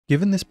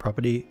Given this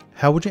property,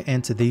 how would you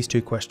answer these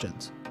two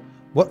questions?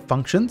 What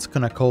functions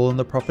can I call on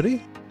the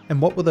property,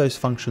 and what will those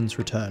functions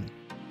return?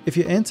 If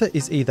your answer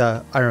is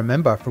either I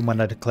remember from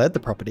when I declared the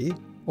property,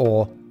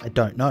 or I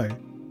don't know,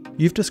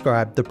 you've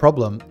described the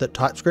problem that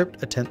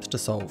TypeScript attempts to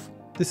solve.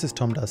 This is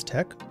Tom Does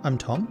Tech. I'm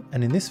Tom,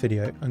 and in this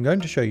video, I'm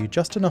going to show you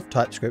just enough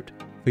TypeScript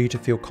for you to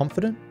feel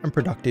confident and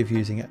productive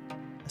using it.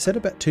 I said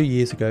about 2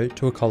 years ago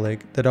to a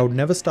colleague that I would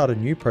never start a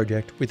new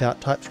project without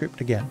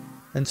TypeScript again,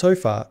 and so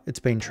far it's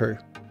been true.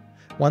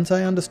 Once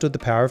I understood the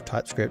power of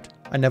TypeScript,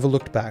 I never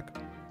looked back.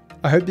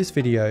 I hope this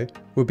video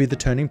will be the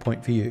turning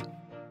point for you.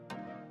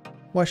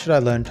 Why should I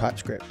learn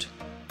TypeScript?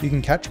 You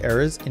can catch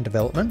errors in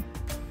development.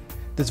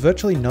 There's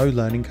virtually no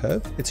learning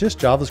curve, it's just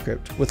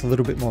JavaScript with a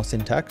little bit more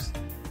syntax.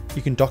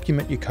 You can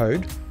document your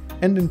code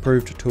and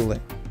improved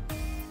tooling.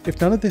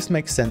 If none of this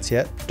makes sense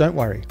yet, don't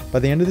worry. By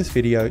the end of this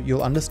video,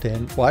 you'll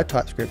understand why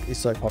TypeScript is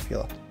so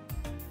popular.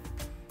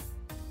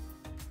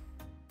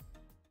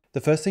 The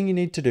first thing you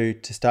need to do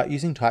to start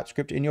using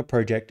TypeScript in your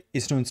project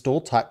is to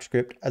install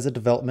TypeScript as a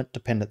development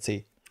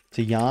dependency.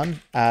 So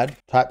yarn add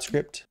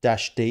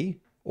TypeScript-d,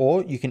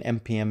 or you can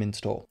npm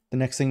install. The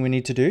next thing we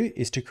need to do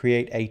is to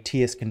create a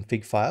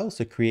tsconfig file.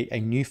 So create a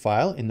new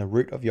file in the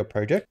root of your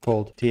project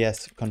called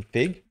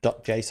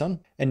tsconfig.json,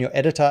 and your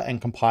editor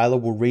and compiler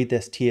will read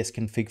this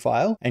tsconfig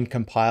file and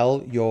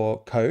compile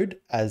your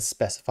code as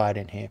specified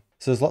in here.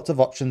 So there's lots of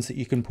options that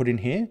you can put in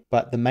here,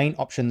 but the main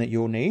option that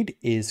you'll need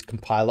is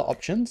compiler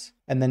options.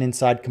 And then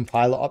inside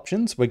compiler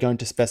options, we're going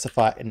to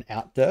specify an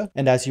outdir.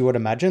 And as you would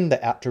imagine,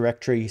 the out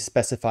directory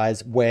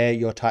specifies where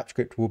your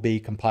TypeScript will be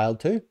compiled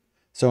to.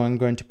 So I'm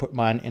going to put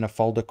mine in a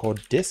folder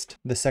called dist.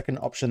 The second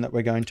option that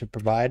we're going to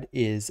provide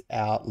is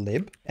our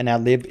lib, and our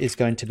lib is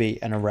going to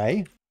be an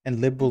array,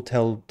 and lib will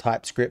tell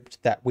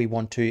TypeScript that we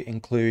want to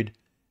include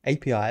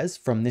APIs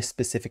from this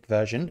specific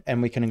version,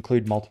 and we can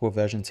include multiple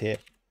versions here.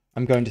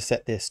 I'm going to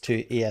set this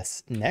to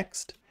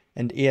ESNext,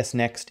 and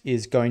ESNext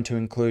is going to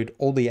include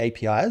all the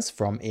APIs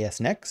from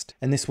ESNext,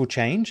 and this will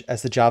change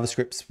as the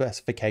JavaScript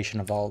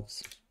specification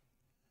evolves.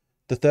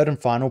 The third and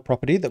final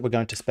property that we're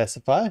going to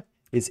specify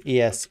is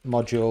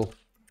ESModule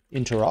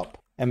interop,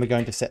 and we're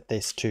going to set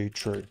this to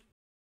true.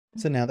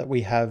 So now that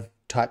we have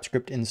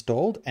TypeScript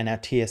installed and our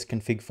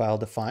tsconfig file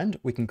defined,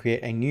 we can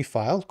create a new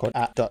file called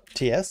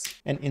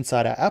app.ts, and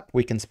inside our app,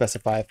 we can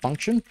specify a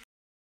function,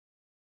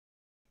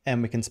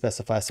 and we can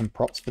specify some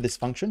props for this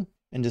function.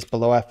 And just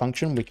below our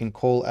function, we can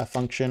call our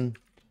function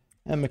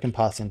and we can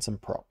pass in some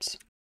props.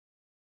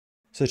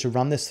 So to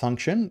run this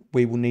function,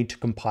 we will need to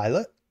compile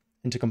it.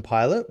 And to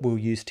compile it, we'll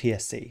use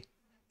tsc.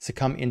 So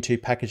come into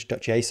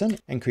package.json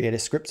and create a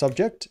scripts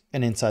object.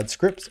 And inside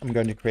scripts, I'm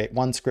going to create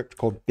one script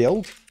called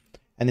build.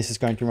 And this is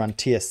going to run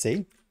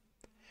tsc.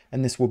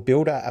 And this will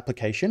build our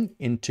application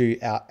into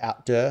our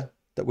outdir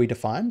that we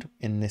defined.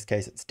 In this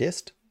case, it's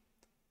dist.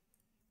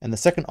 And the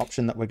second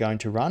option that we're going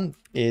to run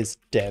is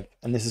dev,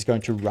 and this is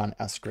going to run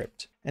our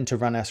script. And to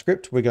run our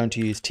script, we're going to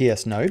use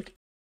tsnode,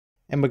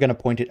 and we're going to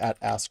point it at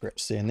our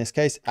script. So in this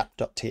case,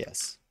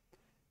 app.ts.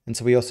 And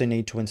so we also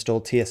need to install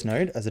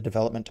tsnode as a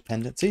development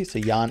dependency. So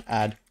yarn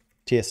add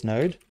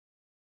tsnode.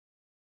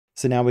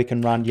 So now we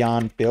can run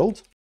yarn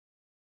build,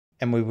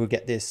 and we will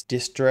get this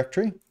dist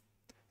directory.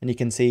 And you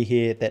can see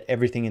here that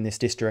everything in this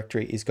dist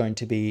directory is going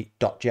to be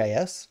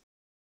 .js.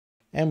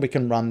 And we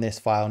can run this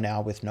file now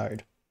with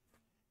node.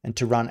 And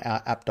to run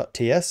our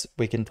app.ts,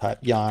 we can type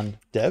yarn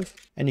dev,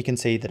 and you can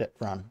see that it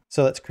run.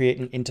 So let's create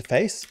an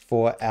interface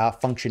for our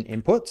function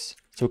inputs.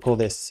 So we'll call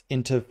this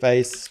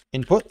interface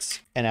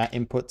inputs, and our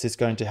inputs is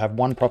going to have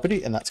one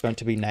property, and that's going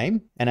to be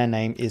name, and our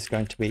name is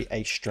going to be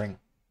a string.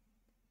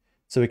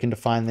 So we can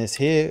define this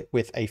here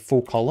with a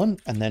full colon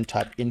and then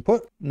type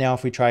input. Now,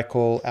 if we try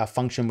call our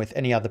function with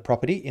any other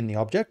property in the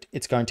object,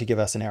 it's going to give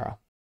us an error.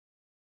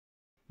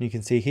 You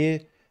can see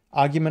here,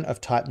 argument of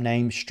type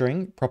name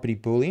string property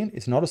boolean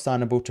is not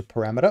assignable to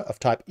parameter of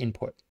type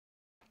input.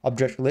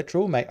 Object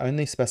literal may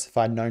only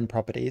specify known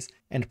properties,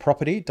 and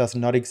property does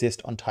not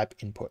exist on type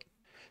input.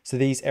 So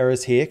these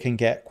errors here can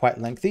get quite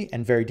lengthy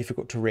and very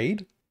difficult to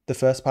read. The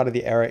first part of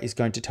the error is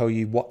going to tell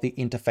you what the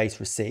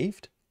interface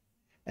received.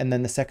 And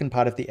then the second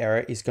part of the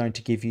error is going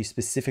to give you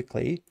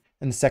specifically,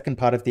 and the second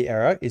part of the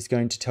error is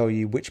going to tell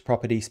you which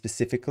property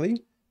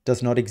specifically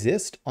does not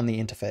exist on the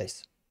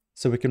interface.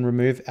 So we can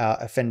remove our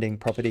offending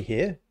property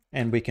here,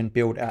 and we can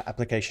build our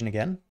application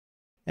again.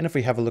 And if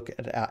we have a look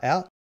at our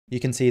out, you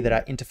can see that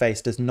our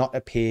interface does not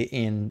appear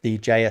in the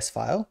JS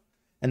file.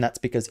 And that's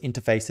because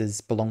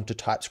interfaces belong to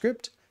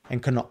TypeScript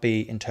and cannot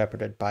be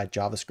interpreted by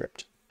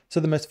JavaScript.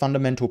 So the most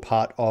fundamental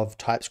part of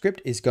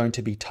TypeScript is going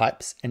to be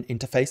types and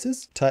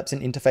interfaces. Types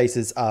and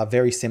interfaces are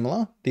very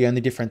similar. The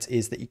only difference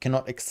is that you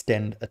cannot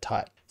extend a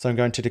type. So I'm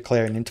going to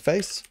declare an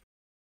interface.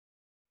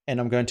 And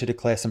I'm going to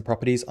declare some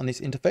properties on this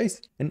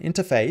interface. An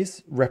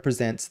interface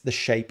represents the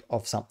shape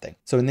of something.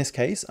 So in this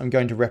case, I'm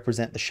going to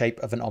represent the shape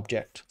of an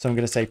object. So I'm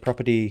going to say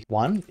property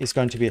 1 is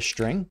going to be a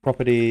string,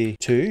 property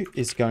 2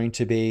 is going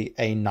to be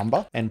a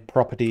number, and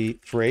property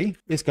 3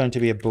 is going to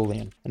be a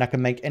Boolean. And I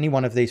can make any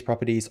one of these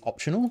properties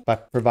optional by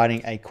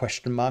providing a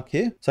question mark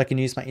here. So I can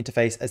use my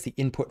interface as the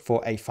input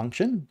for a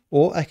function,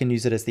 or I can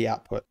use it as the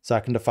output. So I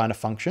can define a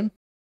function,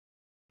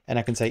 and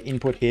I can say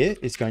input here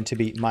is going to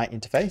be my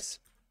interface.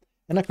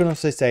 And I can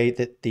also say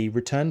that the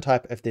return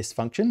type of this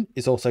function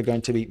is also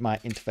going to be my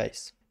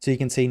interface. So you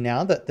can see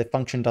now that the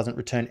function doesn't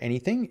return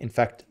anything. In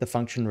fact, the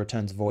function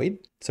returns void.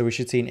 So we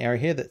should see an error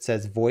here that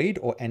says void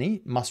or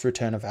any must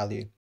return a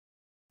value.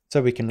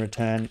 So we can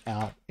return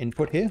our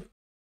input here.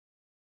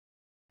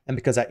 And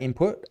because our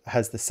input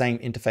has the same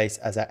interface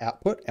as our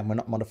output, and we're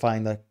not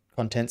modifying the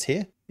contents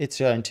here, it's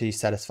going to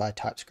satisfy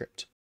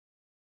TypeScript.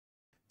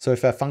 So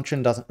if our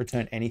function doesn't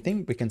return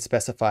anything, we can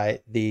specify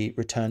the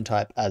return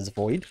type as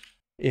void.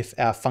 If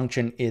our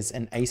function is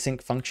an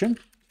async function,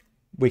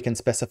 we can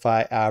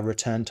specify our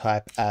return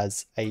type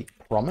as a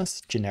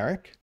promise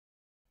generic.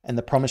 And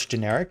the promise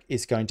generic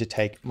is going to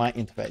take my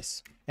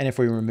interface. And if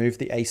we remove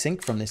the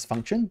async from this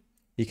function,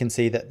 you can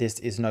see that this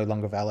is no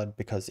longer valid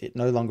because it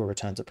no longer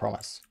returns a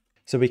promise.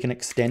 So we can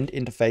extend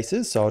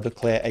interfaces. So I'll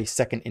declare a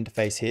second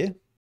interface here.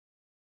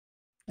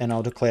 And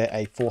I'll declare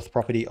a fourth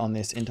property on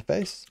this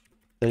interface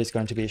that is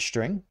going to be a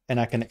string. And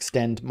I can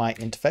extend my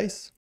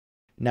interface.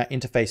 Now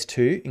interface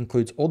 2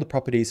 includes all the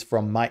properties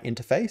from my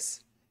interface,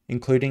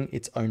 including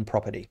its own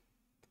property.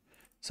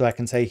 So I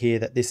can say here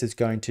that this is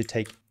going to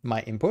take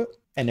my input.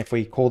 And if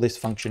we call this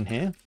function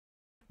here,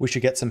 we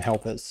should get some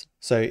helpers.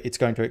 So it's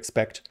going to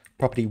expect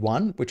property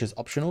 1, which is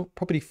optional,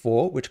 property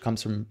 4, which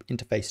comes from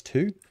interface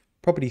 2,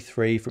 property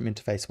 3 from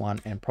interface 1,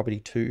 and property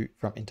 2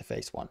 from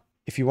interface 1.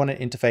 If you want an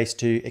interface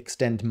to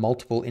extend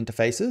multiple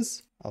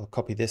interfaces, I'll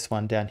copy this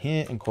one down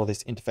here and call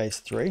this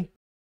interface 3.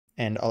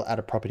 And I'll add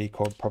a property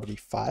called property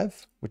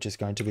 5, which is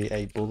going to be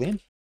a Boolean.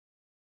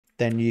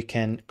 Then you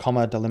can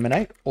comma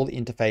delimitate all the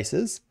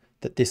interfaces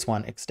that this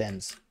one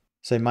extends.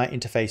 So my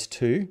interface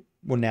 2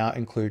 will now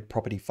include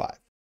property 5.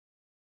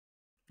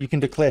 You can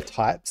declare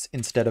types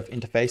instead of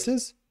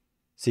interfaces.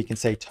 So you can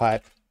say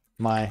type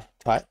my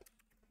type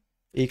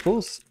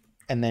equals,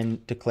 and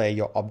then declare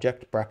your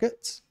object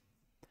brackets.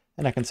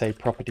 And I can say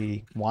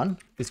property 1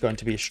 is going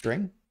to be a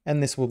string,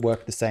 and this will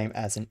work the same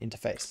as an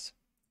interface.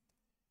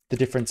 The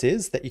difference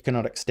is that you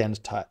cannot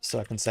extend types. So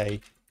I can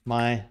say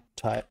my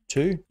type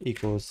 2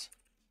 equals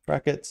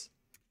brackets,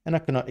 and I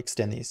cannot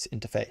extend this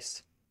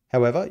interface.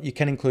 However, you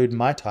can include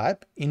my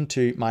type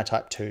into my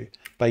type 2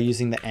 by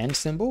using the and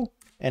symbol,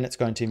 and it's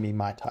going to be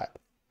my type.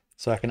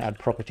 So I can add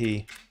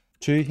property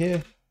 2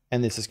 here,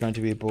 and this is going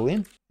to be a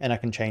Boolean, and I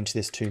can change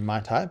this to my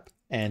type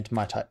and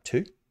my type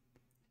 2.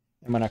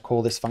 And when I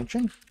call this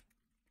function,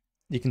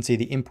 you can see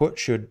the input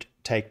should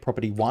take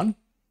property 1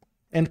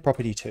 and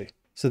property 2.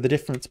 So the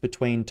difference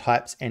between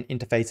types and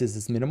interfaces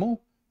is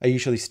minimal. I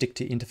usually stick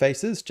to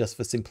interfaces just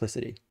for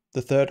simplicity.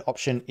 The third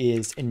option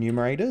is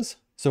enumerators.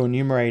 So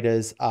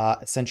enumerators are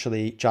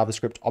essentially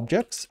JavaScript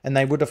objects, and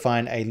they will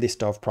define a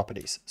list of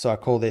properties. So I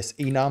call this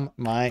enum,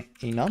 my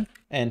enum,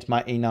 and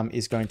my enum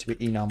is going to be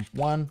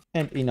enum1,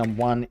 and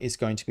enum1 is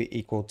going to be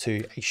equal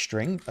to a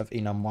string of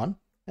enum1,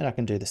 and I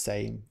can do the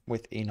same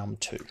with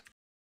enum2.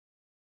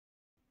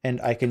 And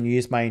I can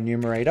use my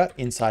enumerator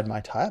inside my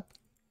type.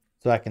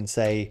 So I can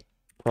say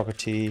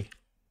property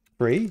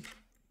 3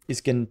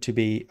 is going to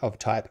be of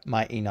type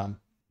my enum.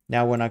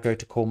 Now when I go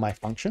to call my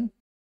function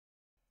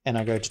and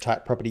I go to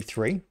type property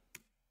 3,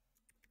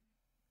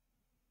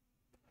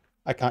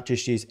 I can't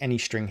just use any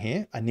string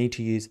here. I need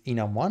to use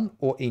enum1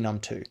 or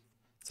enum2.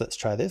 So let's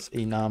try this,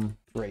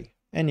 enum3.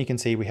 And you can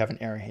see we have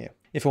an error here.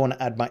 If I want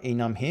to add my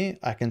enum here,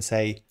 I can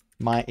say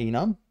my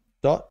enum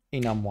dot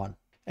enum1.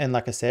 And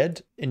like I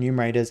said,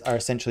 enumerators are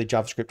essentially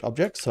JavaScript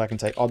objects. So I can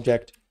say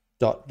object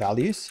dot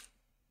values,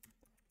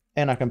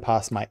 and I can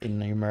pass my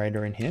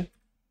enumerator in here,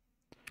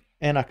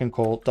 and I can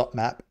call dot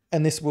map,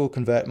 and this will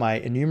convert my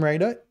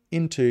enumerator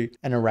into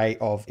an array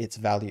of its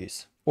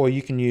values. Or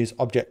you can use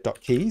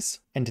object.keys,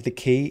 and the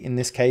key in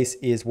this case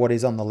is what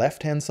is on the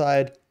left-hand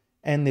side,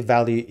 and the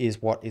value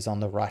is what is on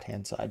the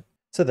right-hand side.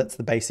 So that's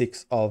the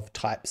basics of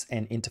types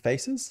and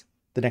interfaces.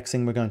 The next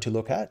thing we're going to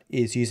look at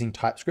is using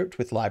TypeScript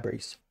with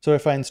libraries. So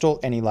if I install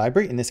any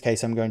library, in this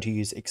case, I'm going to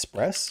use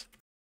Express.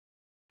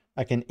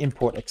 I can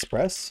import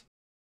Express,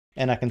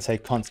 and I can say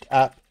const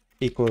app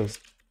equals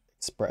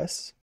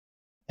Express,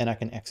 and I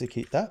can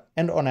execute that.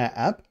 And on our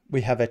app,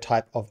 we have a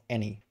type of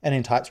any. And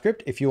in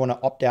TypeScript, if you want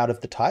to opt out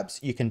of the types,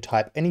 you can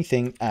type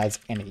anything as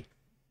any.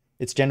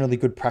 It's generally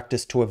good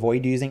practice to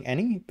avoid using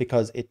any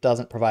because it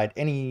doesn't provide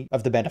any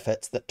of the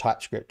benefits that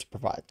TypeScript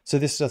provides. So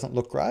this doesn't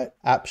look right.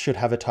 App should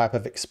have a type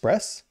of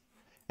Express.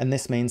 And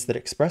this means that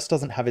Express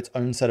doesn't have its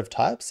own set of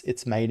types.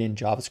 It's made in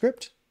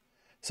JavaScript.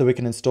 So we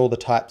can install the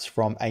types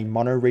from a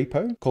mono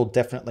repo called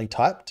definitely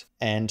typed.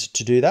 And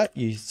to do that,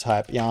 you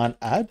type yarn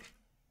add,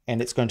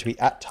 and it's going to be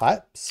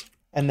 @types,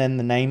 and then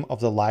the name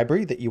of the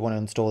library that you want to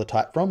install the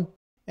type from.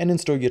 and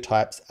install your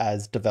types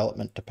as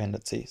development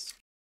dependencies.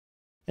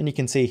 And you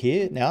can see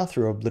here now,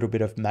 through a little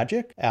bit of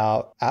magic,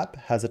 our app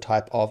has a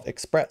type of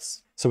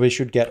Express. So we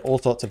should get all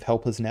sorts of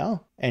helpers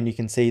now. And you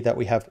can see that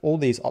we have all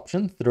these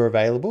options that are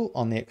available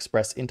on the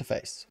Express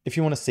interface. If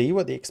you want to see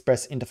what the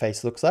Express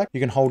interface looks like,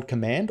 you can hold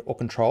Command or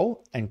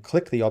Control and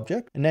click the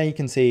object. And now you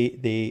can see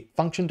the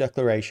function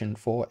declaration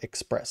for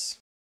Express.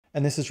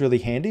 And this is really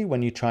handy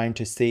when you're trying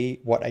to see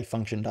what a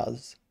function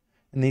does.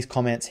 And these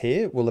comments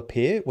here will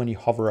appear when you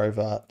hover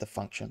over the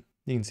function.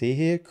 You can see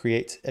here,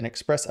 creates an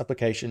Express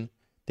application.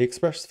 The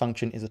Express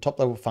function is a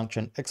top-level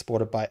function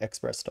exported by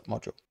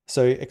express.module.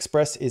 So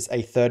Express is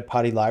a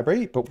third-party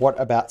library, but what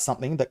about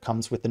something that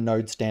comes with the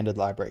Node standard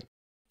library?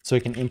 So we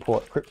can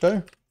import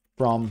crypto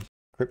from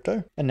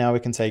crypto, and now we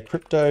can say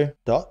crypto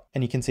dot,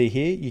 and you can see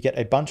here, you get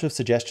a bunch of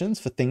suggestions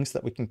for things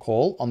that we can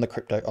call on the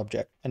crypto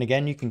object. And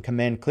again, you can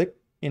command click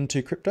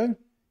into crypto,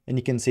 and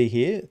you can see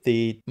here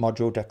the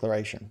module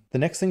declaration. The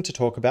next thing to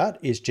talk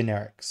about is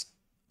generics.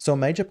 So a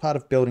major part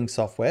of building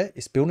software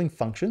is building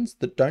functions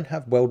that don't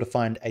have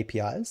well-defined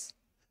APIs,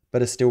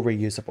 but are still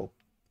reusable.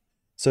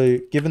 So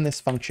given this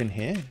function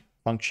here,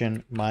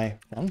 function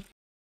myFun,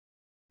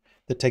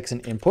 that takes an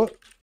input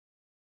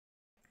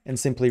and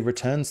simply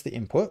returns the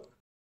input.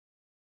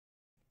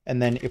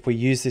 And then if we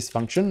use this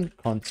function,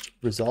 const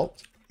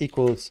result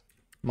equals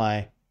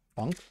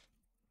myfunc,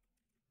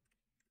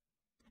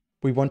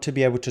 we want to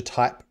be able to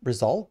type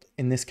result.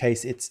 In this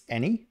case, it's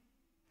any.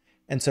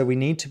 And so we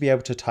need to be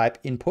able to type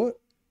input,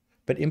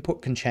 but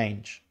input can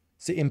change.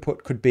 So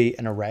input could be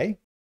an array,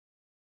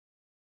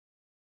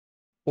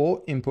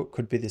 or input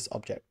could be this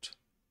object.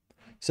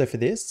 So for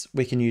this,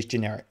 we can use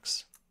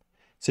generics.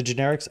 So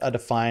generics are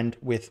defined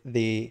with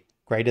the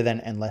greater than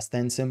and less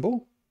than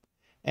symbol,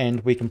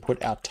 and we can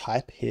put our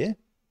type here.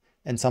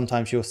 And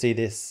sometimes you'll see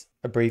this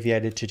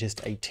abbreviated to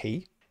just a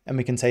T, and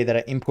we can say that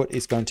our input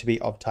is going to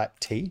be of type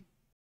T,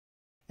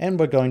 and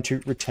we're going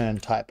to return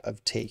type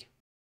of T.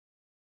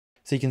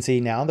 So you can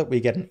see now that we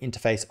get an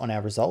interface on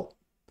our result,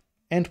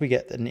 and we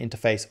get an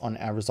interface on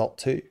our result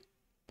too.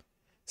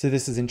 So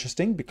this is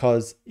interesting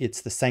because it's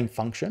the same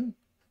function,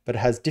 but it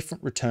has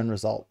different return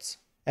results.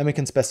 And we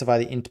can specify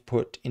the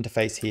input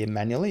interface here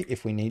manually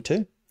if we need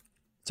to.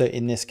 So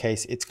in this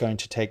case, it's going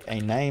to take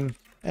a name,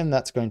 and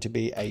that's going to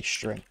be a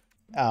string.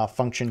 Our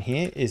function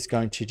here is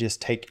going to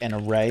just take an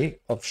array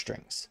of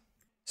strings.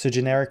 So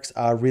generics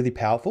are really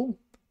powerful,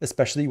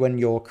 especially when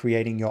you're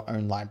creating your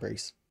own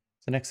libraries.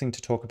 The next thing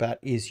to talk about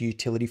is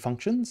utility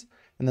functions.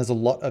 And there's a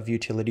lot of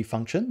utility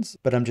functions,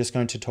 but I'm just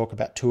going to talk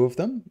about two of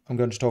them. I'm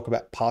going to talk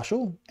about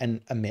partial and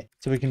omit.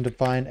 So we can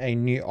define a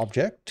new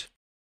object,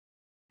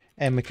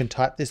 and we can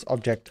type this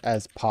object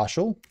as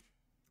partial.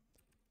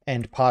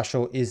 And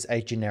partial is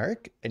a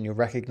generic, and you'll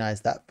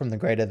recognize that from the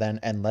greater than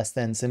and less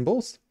than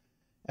symbols.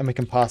 And we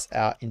can pass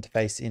our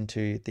interface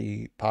into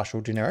the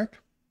partial generic.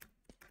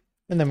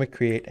 And then we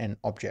create an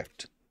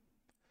object.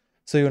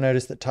 So you'll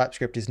notice that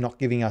TypeScript is not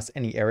giving us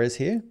any errors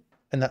here.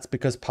 And that's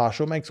because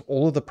partial makes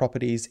all of the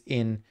properties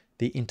in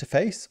the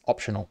interface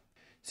optional.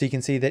 So you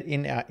can see that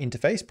in our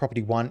interface,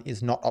 property 1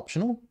 is not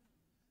optional,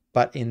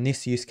 but in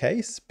this use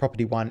case,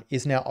 property 1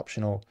 is now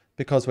optional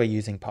because we're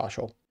using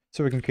partial.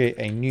 So we can create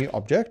a new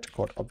object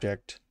called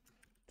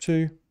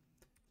object2,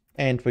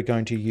 and we're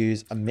going to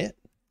use omit.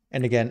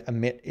 And again,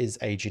 omit is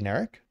a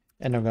generic,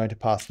 and I'm going to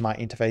pass my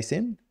interface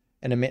in,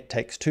 and omit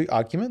takes two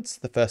arguments.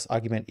 The first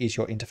argument is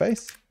your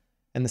interface,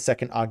 and the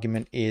second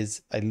argument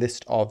is a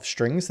list of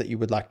strings that you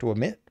would like to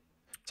omit.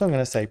 So I'm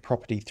going to say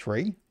property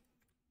 3.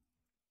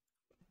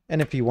 And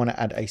if you want to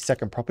add a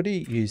second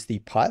property, use the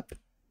pipe,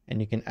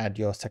 and you can add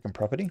your second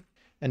property.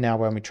 And now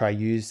when we try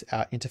use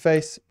our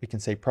interface, we can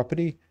say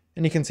property,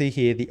 and you can see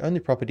here the only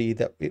property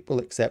that it will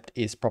accept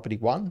is property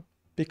 1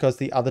 because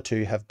the other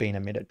two have been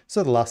omitted.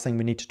 So the last thing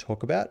we need to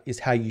talk about is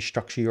how you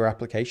structure your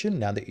application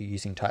now that you're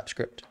using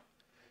TypeScript.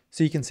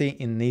 So you can see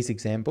in these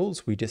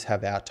examples, we just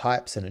have our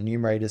types and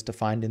enumerators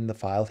defined in the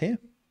file here.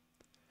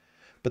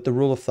 But the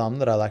rule of thumb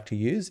that I like to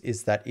use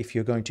is that if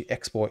you're going to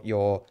export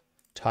your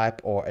type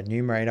or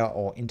enumerator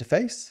or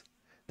interface,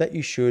 that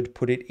you should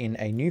put it in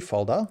a new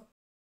folder.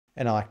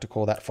 And I like to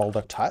call that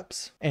folder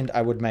types. And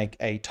I would make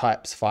a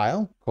types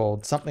file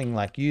called something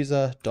like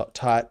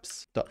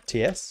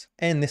user.types.ts.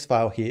 And this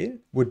file here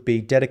would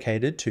be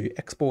dedicated to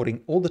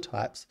exporting all the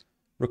types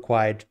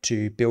required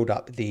to build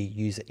up the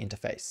user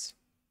interface.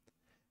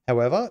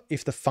 However,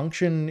 if the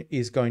function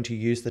is going to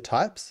use the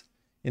types,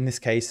 in this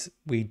case,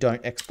 we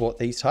don't export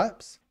these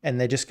types, and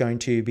they're just going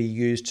to be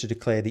used to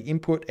declare the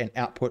input and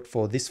output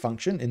for this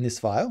function in this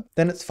file,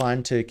 then it's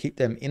fine to keep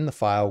them in the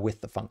file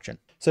with the function.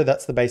 So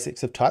that's the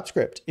basics of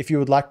TypeScript. If you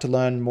would like to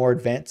learn more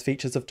advanced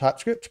features of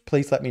TypeScript,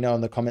 please let me know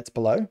in the comments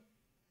below.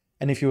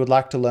 And if you would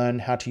like to learn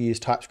how to use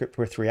TypeScript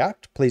with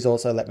React, please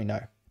also let me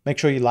know. Make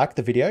sure you like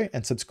the video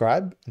and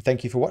subscribe, and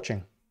thank you for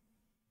watching.